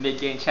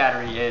Mid-game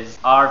chattery is,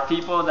 are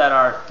people that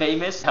are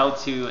famous held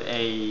to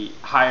a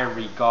higher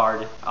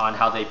regard on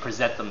how they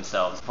present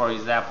themselves. For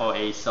example,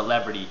 a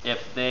celebrity,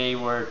 if they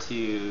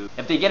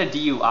get a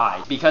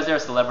DUI, because they're a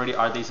celebrity,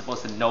 are they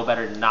supposed to know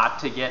better not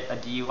to get a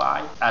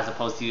DUI as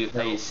opposed to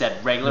a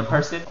said regular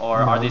person? Or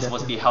are they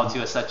supposed to be held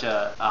to such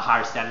a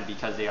higher standard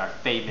because they are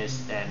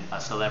famous and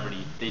a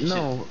celebrity?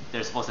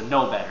 They're supposed to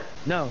know better.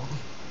 No.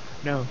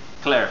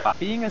 Clarify.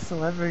 Being a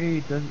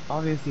celebrity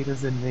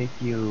doesn't make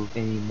you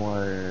any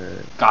more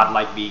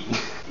godlike being.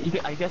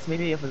 I guess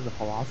maybe if it's a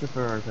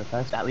philosopher or a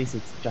professor, at least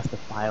it's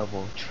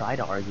justifiable to try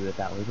to argue it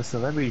that way. But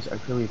celebrities are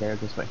clearly there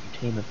just for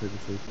entertainment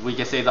purposes. We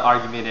can say the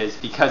argument is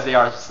because they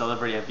are a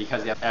celebrity and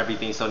because they have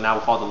everything, so now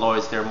with all the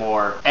lawyers, they're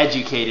more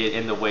educated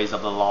in the ways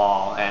of the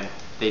law and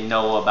they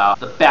know about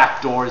the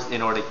back doors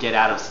in order to get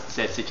out of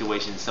said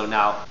situations. So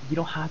now you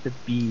don't have to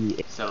be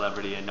a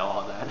celebrity and know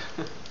all that.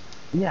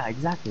 Yeah,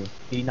 exactly.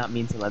 Do you not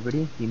mean celebrity?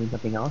 Do you mean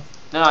something else?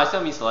 No, I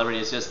still mean celebrity.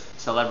 It's just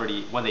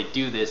celebrity, when they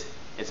do this,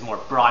 it's more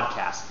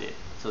broadcasted,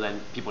 so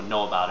then people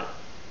know about it.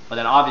 But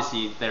then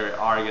obviously there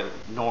are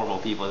normal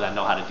people that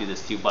know how to do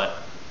this too, but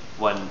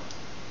when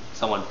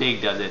someone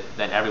big does it,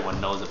 then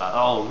everyone knows about it.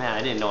 Oh man,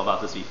 I didn't know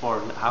about this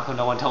before. How come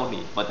no one told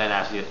me? But then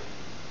actually,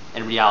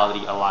 in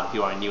reality, a lot of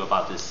people already knew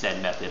about this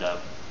said method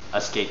of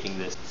escaping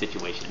this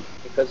situation.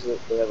 Because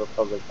they have a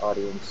public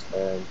audience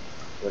and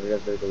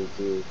whatever they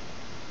do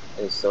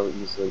is so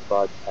easily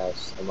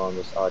broadcast among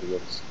this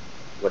audience,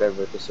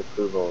 whatever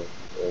disapproval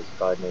is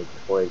garnered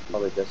towards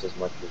probably just as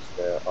much as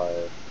there are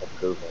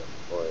approval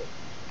or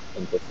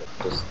indifference.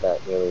 Just that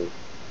really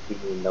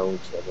being known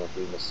to everyone,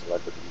 being a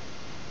celebrity,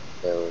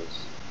 there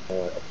was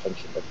more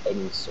attention of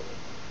any sort,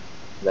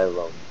 let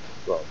alone,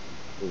 well,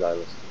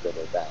 regardless of good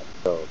or bad.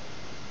 So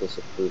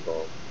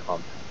disapproval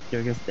compound.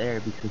 They're just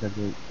there because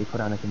they put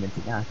on a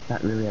convincing act.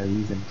 Not really a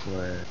reason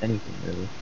for anything, really.